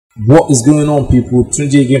What is going on, people?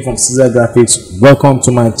 Tunji again from Ceasar Graphics. Welcome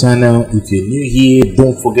to my channel. If you're new here,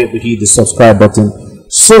 don't forget to hit the subscribe button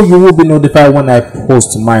so you will be notified when I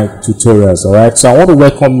post my tutorials. Alright, so I want to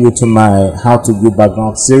welcome you to my how to do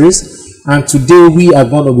background series, and today we are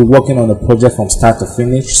going to be working on a project from start to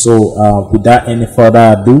finish. So without any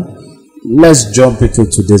further ado, let's jump into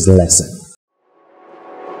today's lesson.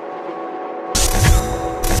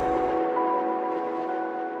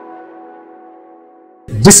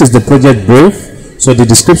 This is the project brief. So the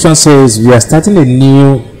description says we are starting a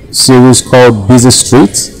new series called Busy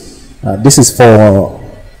Street. This is for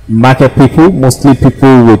market people, mostly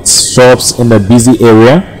people with shops in the busy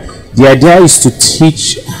area. The idea is to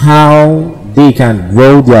teach how they can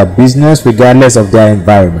grow their business regardless of their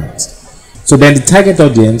environment. So then the target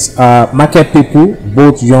audience are market people,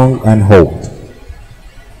 both young and old.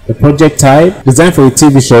 The project type, designed for a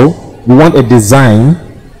TV show. We want a design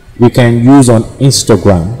we can use on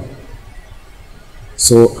Instagram.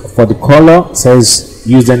 So for the color, it says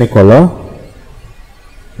use any color.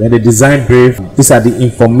 Then the design brief, these are the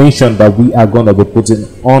information that we are going to be putting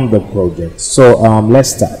on the project. So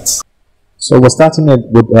let's start. So we're starting it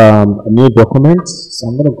with a new document. So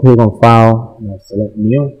I'm going to click on file and select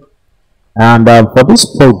new. And for this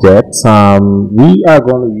project, we are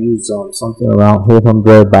going to use something around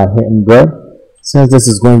 800 by 800. Since this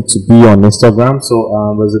is going to be on Instagram,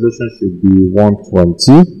 so resolution should be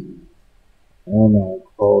 120, and I'll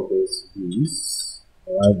call this piece.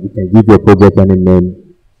 Alright, you can give your project any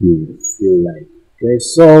name you feel like. Okay,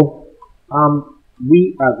 so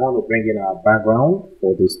we are going to bring in our background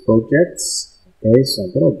for this project. Okay, so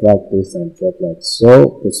I'm going to drag this and drop like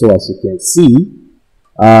so. Okay, so as you can see,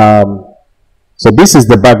 so this is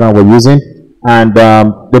the background we're using, and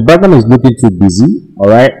the background is looking too busy.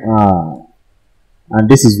 Alright, and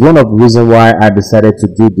this is one of the reasons why I decided to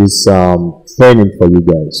do this training for you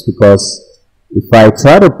guys, because if I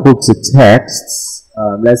try to put the text,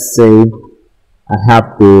 let's say I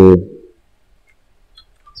have the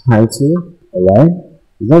title, alright,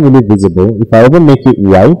 it's not really visible. If I ever make it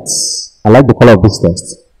white, I like the color of this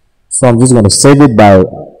text, so I'm just going to save it by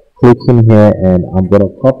clicking here, and I'm going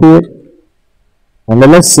to copy it, and then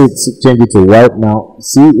let's see, change it to white. Now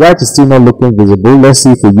see, white is still not looking visible. Let's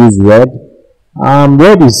see if we use red.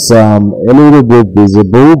 Red is a little bit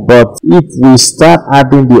visible, but if we start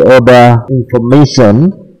adding the other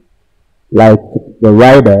information like the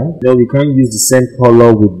rider, then we can use the same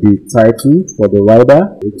color with the title for the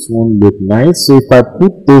rider. It won't look nice. So if I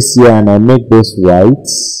put this here and I make this white,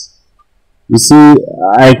 you see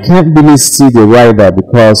I can't really see the rider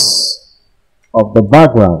because of the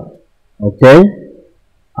background. Okay,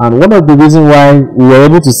 and one of the reasons why we were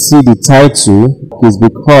able to see the title is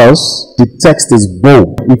because the text is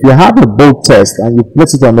bold. If you have a bold text and you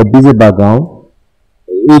place it on a busy background,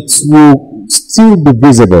 it will still be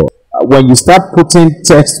visible. When you start putting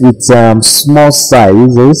text with small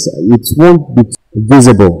sizes, it won't be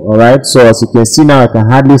visible. Alright, so as you can see now, I can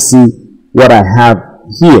hardly see what I have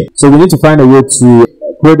here. So we need to find a way to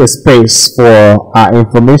create a space for our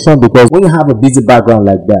information, because when you have a busy background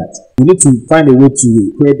like that, you need to find a way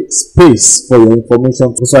to create space for your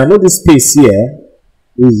information. So I know this space here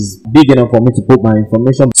is big enough for me to put my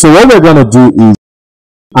information. So what we're going to do is,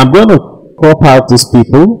 I'm going to crop out these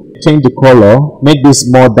people, change the color, make this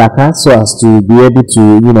more darker so as to be able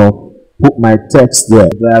to, you know, put my text there.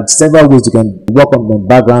 There are several ways you can work on the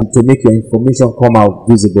background to make your information come out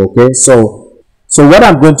visible. Okay, so what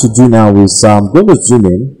I'm going to do now is I'm going to zoom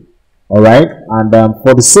in, alright, and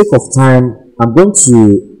for the sake of time, I'm going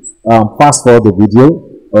to fast forward the video,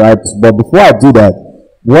 alright, but before I do that,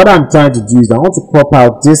 what I'm trying to do is I want to crop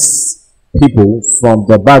out these people from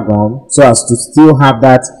the background so as to still have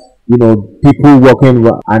that, you know, people working,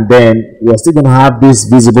 and then we're still going to have this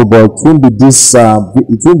visible, but it won't be this,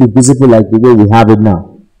 it won't be visible like the way we have it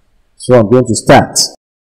now. So I'm going to start.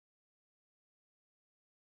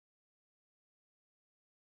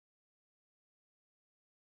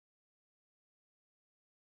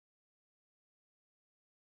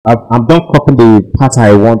 I'm done copying the part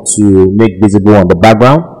I want to make visible on the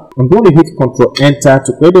background. I'm going to hit Ctrl Enter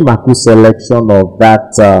to create a macro selection of that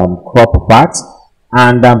crop part,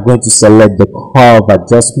 and I'm going to select the curve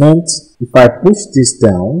adjustment. If I push this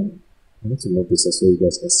down, I need to move this so you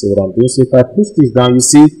guys can see what I'm doing. So if I push this down, you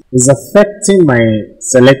see it's affecting my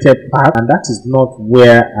selected part, and that is not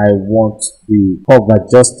where I want the curve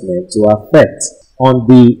adjustment to affect. On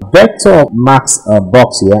the vector max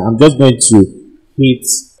box here, I'm just going to hit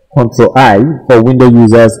Ctrl I for window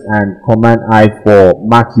users and Command I for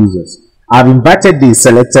Mac users. I've inverted the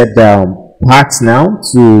selected parts now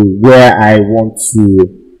to where I want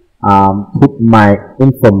to put my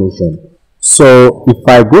information. So if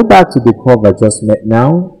I go back to the curve I just made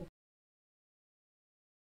now,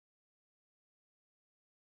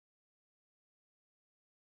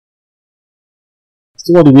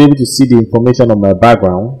 still want to be able to see the information on my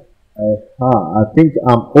background. I think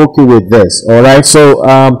I'm okay with this. All right, so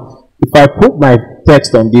if I put my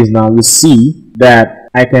text on this now, you see that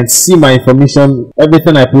I can see my information.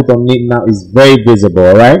 Everything I put on it now is very visible.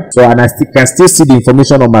 All right, so and I can still see the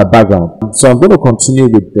information on my background. So I'm going to continue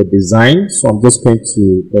with the design. So I'm just going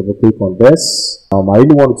to double click on this. I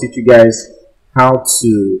really want to teach you guys how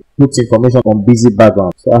to put information on busy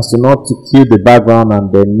background so as to not to kill the background and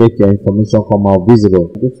then make your information come out visible.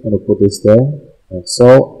 I'm just going to put this there like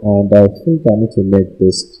so, and I think I need to make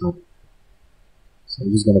this cut. So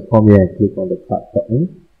I'm just going to come here and click on the cut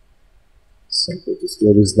button. So I'm going to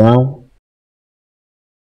scale this down.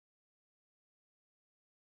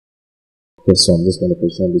 Okay, so I'm just going to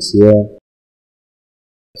position this here.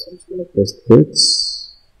 So I'm just going to press this.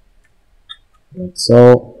 Like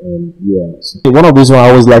so, and yeah, so one of the reasons I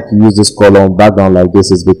always like to use this color on background like this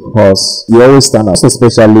is because you always stand out,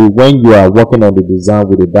 especially when you are working on the design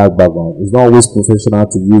with a dark background. It's not always professional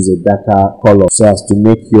to use a darker color so as to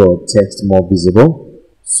make your text more visible.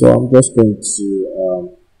 So I'm just going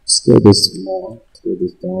to scale this more, scale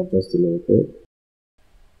this down just a little bit.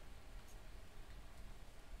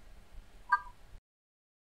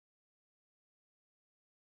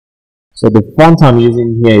 So the font I'm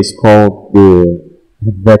using here is called the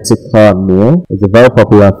Vertical Mirror. It's a very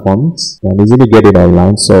popular font and easily get it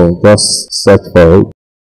online, so just search for it.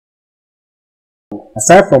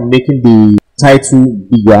 Aside from making the title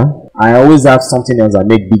bigger, I always have something else I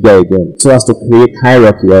make bigger again so as to create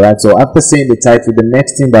hierarchy. Alright, so after saying the title, the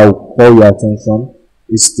next thing that will call your attention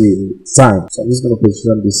is the sign. So I'm just going to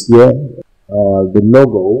position this here. The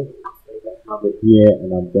logo, I have it here,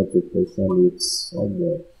 and I'm going to position it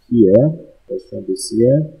somewhere here. Position this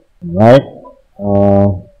here. Alright,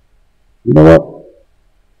 you know what,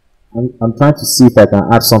 I'm trying to see if I can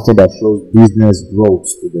add something that shows business growth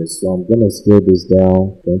to this. So I'm going to scale this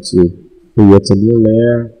down. I'm going to create a new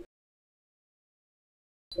layer.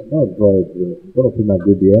 So I'm going to draw it here. I'm going to put my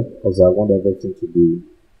grid here because I want everything to be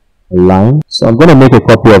aligned. So I'm going to make a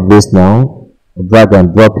copy of this now. I'll drag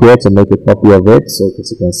and drop here to make a copy of it. So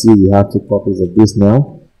as you can see, we have 2 copies of this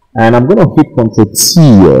now. And I'm going to hit Ctrl T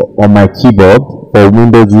on my keyboard for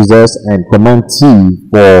Windows users and Command T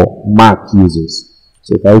for Mac users.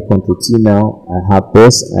 So if I hit Ctrl T now, I have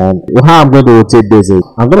this. And how I'm going to rotate this is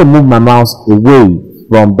I'm going to move my mouse away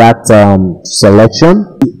from that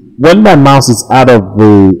selection. When my mouse is out of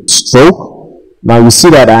the stroke, now you see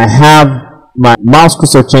that I have my mouse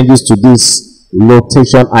cursor changes to this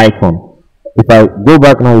rotation icon. If I go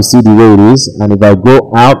back now, you see the way it is, and if I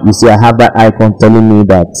go out, you see I have that icon telling me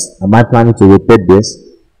that am I planning to rotate this,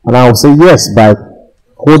 and I will say yes by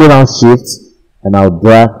holding down shift and I'll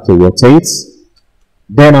drag to rotate.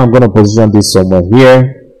 Then I'm going to position this somewhere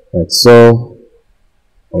here like so.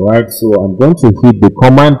 Alright, so I'm going to hit the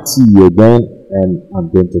Command T again and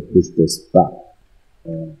I'm going to push this back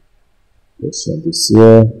and position this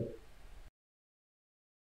here.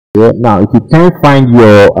 Now if you can't find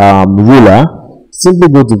your ruler, simply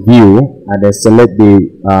go to view and then select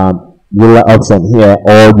the ruler option here,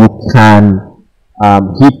 or you can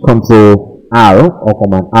hit Ctrl R or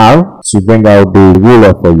Command R to bring out the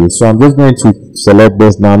ruler for you. So I'm just going to select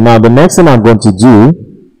this now. Now the next thing I'm going to do,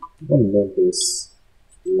 I'm going to make this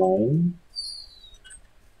line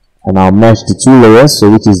and I'll mesh the 2 layers,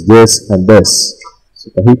 so which is this and this. So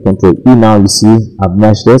if I hit Ctrl E now, you see I've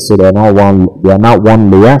meshed it, so they are now one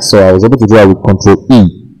layer. So I was able to do it with Ctrl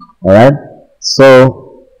E. Alright,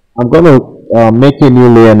 so I'm going to make a new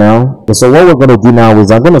layer now. So what we're going to do now is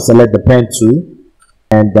I'm going to select the pen tool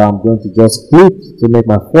and I'm going to just click to make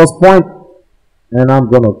my first point, and I'm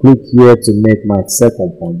going to click here to make my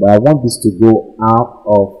second point. But I want this to go out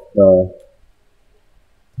of the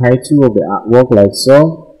title of the artwork like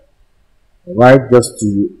so. Alright, just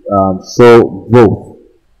to show growth.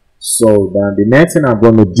 So then the next thing I'm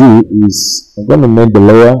going to do is I'm going to make the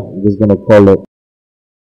layer. I'm just going to call it.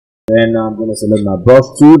 Then I'm going to select my brush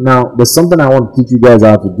tool. Now there's something I want to teach you guys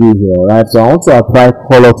how to do here. Alright, so I want to apply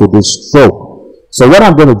color to this stroke. So what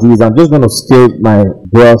I'm going to do is I'm just going to scale my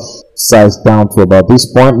brush size down to about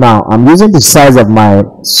this point. Now I'm using the size of my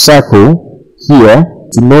circle here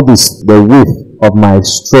to know the width of my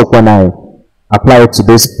stroke when I apply it to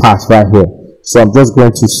this part right here. So I'm just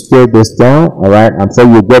going to scale this down. Alright, I'm sure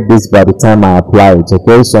you'll get this by the time I apply it.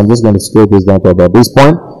 Okay, so I'm just going to scale this down to about this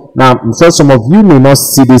point. Now I'm sure some of you may not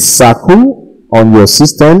see this circle on your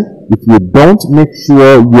system. If you don't, make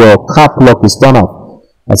sure your cap lock is turned off.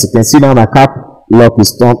 As you can see now, my cap lock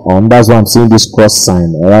is turned on. That's why I'm seeing this cross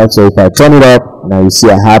sign. Alright, so if I turn it up, now you see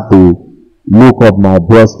I have the look of my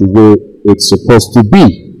brush the way it's supposed to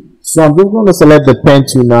be. So I'm just going to select the pen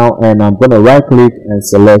tool now, and I'm going to right click and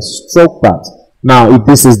select stroke path. Now if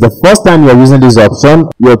this is the first time you're using this option,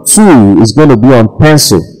 your tool is going to be on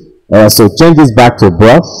pencil. So change this back to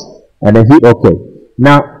brush and then hit OK.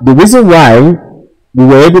 Now the reason why we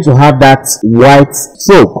were able to have that white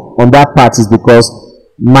stroke on that part is because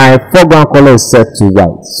my foreground color is set to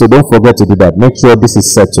white. So don't forget to do that. Make sure this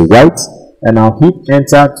is set to white, and I'll hit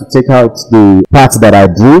enter to take out the part that I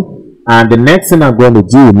drew. And the next thing I'm going to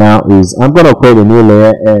do now is I'm going to create a new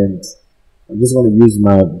layer, and I'm just going to use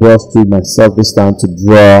my brush tool myself this time to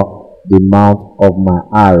draw the mount of my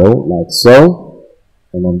arrow like so.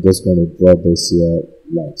 And I'm just going to draw this here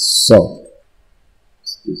like so.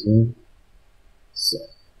 Excuse me. So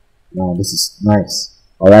now this is nice.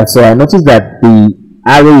 Alright, so I noticed that the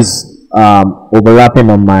arrow is overlapping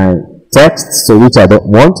on my text, so which I don't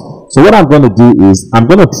want. So what I'm going to do is I'm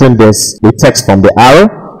going to trim the text from the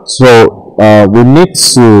arrow. So we need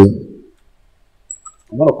to,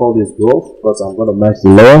 I'm going to call this growth because I'm going to match the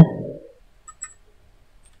layer.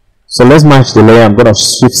 So let's match the layer. I'm going to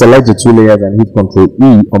shift select the two layers and hit Ctrl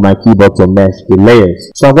E on my keyboard to match the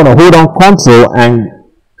layers. So I'm going to hold on Ctrl and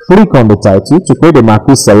click on the title to create a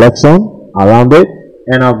marquee selection around it,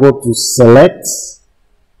 and I'll go to select,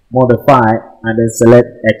 modify, and then select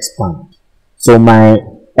expand. So my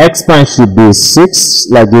expand should be 6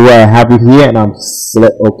 like the way I have it here, and I'm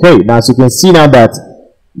select OK. Now as you can see now that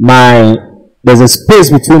there's a space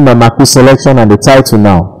between my marquee selection and the title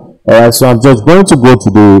now. Alright, so I'm just going to go to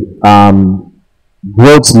the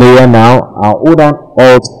growth layer now. I'll hold on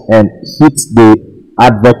Alt and hit the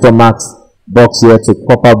add vector mask box here to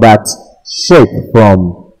copy that shape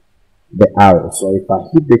from the arrow. So if I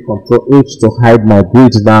hit the Ctrl H to hide my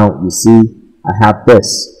grid now, you see I have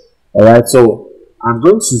this. Alright, so I'm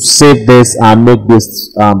going to save this and make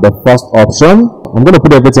this the first option. I'm going to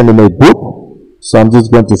put everything in a group. So I'm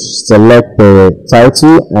just going to select the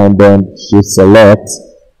title and then select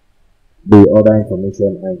the other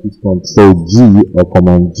information and hit Ctrl G or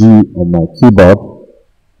Command G on my keyboard.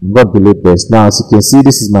 I'm going to delete this. Now as you can see,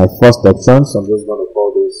 this is my first option, so I'm just going to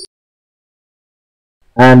call this.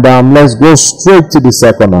 And let's go straight to the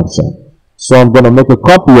second option. So I'm going to make a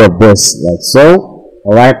copy of this like so.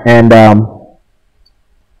 Alright, and I'm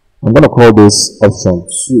going to call this option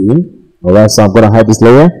 2. Alright, so I'm going to hide this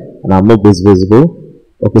layer and I'll make this visible.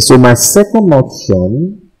 Okay, so my second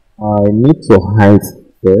option, I need to hide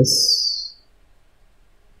this.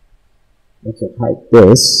 Let's hide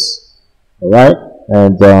this. Alright,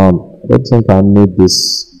 and I don't think I need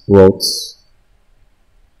this growth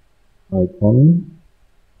icon.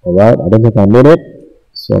 Alright, I don't think I need it,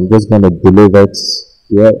 so I'm just going to delete it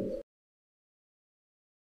here.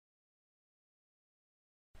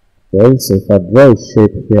 Okay, so if I draw a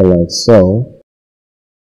shape here like so.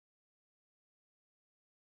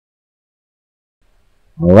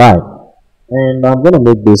 Alright, and I'm going to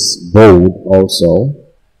make this bold also.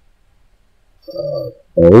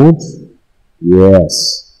 Bold,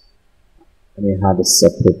 yes. Let me have a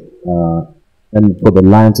separate, let me put a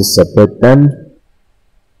line to separate them.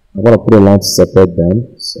 I'm going to put a line to separate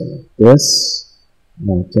them. So like this.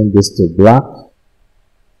 Now change this to black.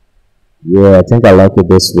 Yeah, I think I like it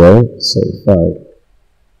this way. So if I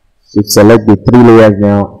should select the 3 layers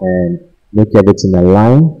now and make everything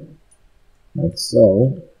align like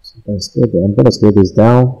so. So I'm going to scale this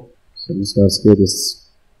down. So I'm just going to scale this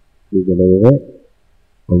a little bit.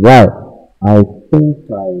 Alright, I think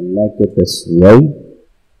I like it this way.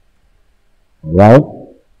 Alright,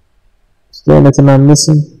 still anything I'm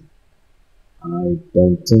missing? I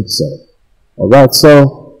don't think so. Alright,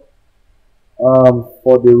 so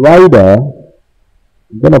for the rider,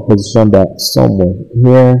 I'm going to position that somewhere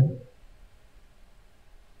here.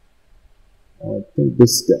 I think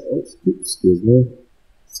this guy, oh, excuse me,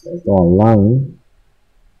 this guy's not online.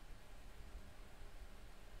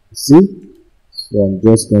 See? So I'm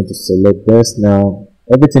just going to select this now.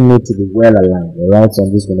 Everything needs to be well aligned, alright? So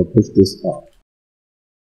I'm just going to push this up.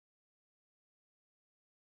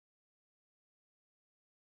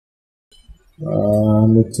 I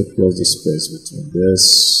need to close the space between this.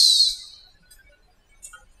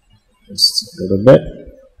 Just a little bit.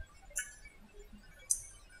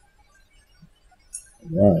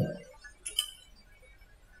 Alright.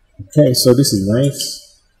 Okay, so this is nice.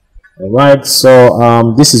 Alright,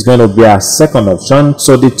 so this is going to be our second option.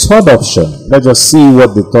 So the third option, let's just see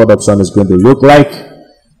what the third option is going to look like.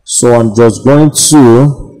 So I'm just going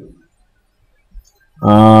to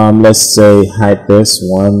let's say hide this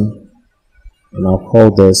one. and I'll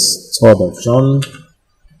call this third option.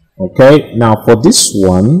 Okay, now for this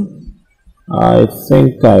one, I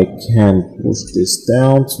think I can push this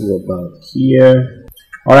down to about here.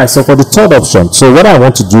 Alright, so for the third option, so what I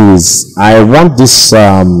want to do is I want this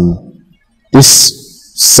this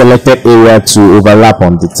selected area to overlap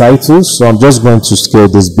on the title, so I'm just going to scale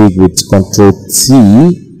this big with Ctrl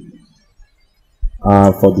T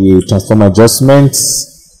for the transform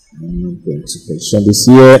adjustments. I'm going to position this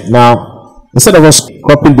here. Now, instead of us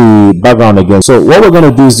copying the background again, so what we're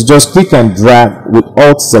going to do is to just click and drag with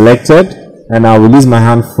Alt selected, and I'll release my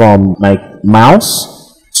hand from my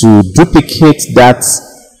mouse to duplicate that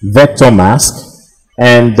vector mask.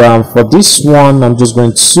 And for this one, I'm just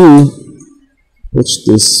going to put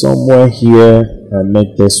this somewhere here and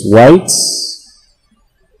make this white.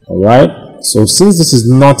 Alright, so since this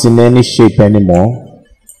is not in any shape anymore,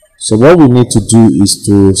 so what we need to do is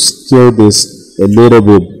to scale this a little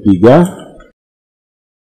bit bigger.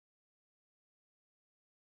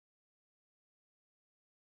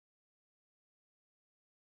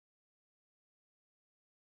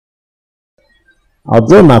 I'll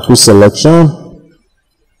draw my quick selection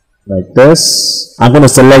like this. I'm going to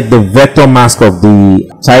select the vector mask of the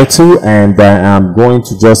title, and I'm going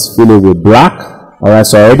to just fill it with black. Alright,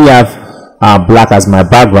 so I already have black as my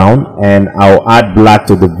background, and I'll add black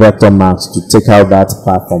to the vector mask to take out that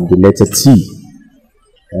part from the letter T.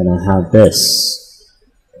 And I have this.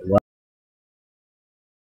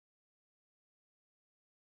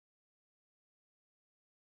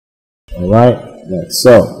 Alright, like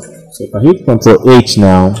so. So if I hit Ctrl H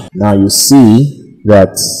now you see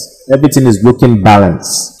that everything is looking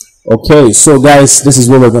balanced. Okay, so guys, this is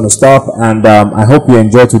where we're going to stop, and I hope you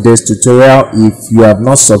enjoyed today's tutorial. If you have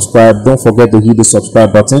not subscribed, don't forget to hit the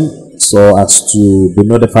subscribe button so as to be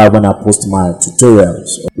notified when I post my tutorials.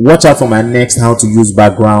 Watch out for my next how to use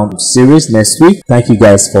background series next week. Thank you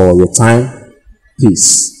guys for your time.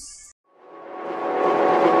 Peace.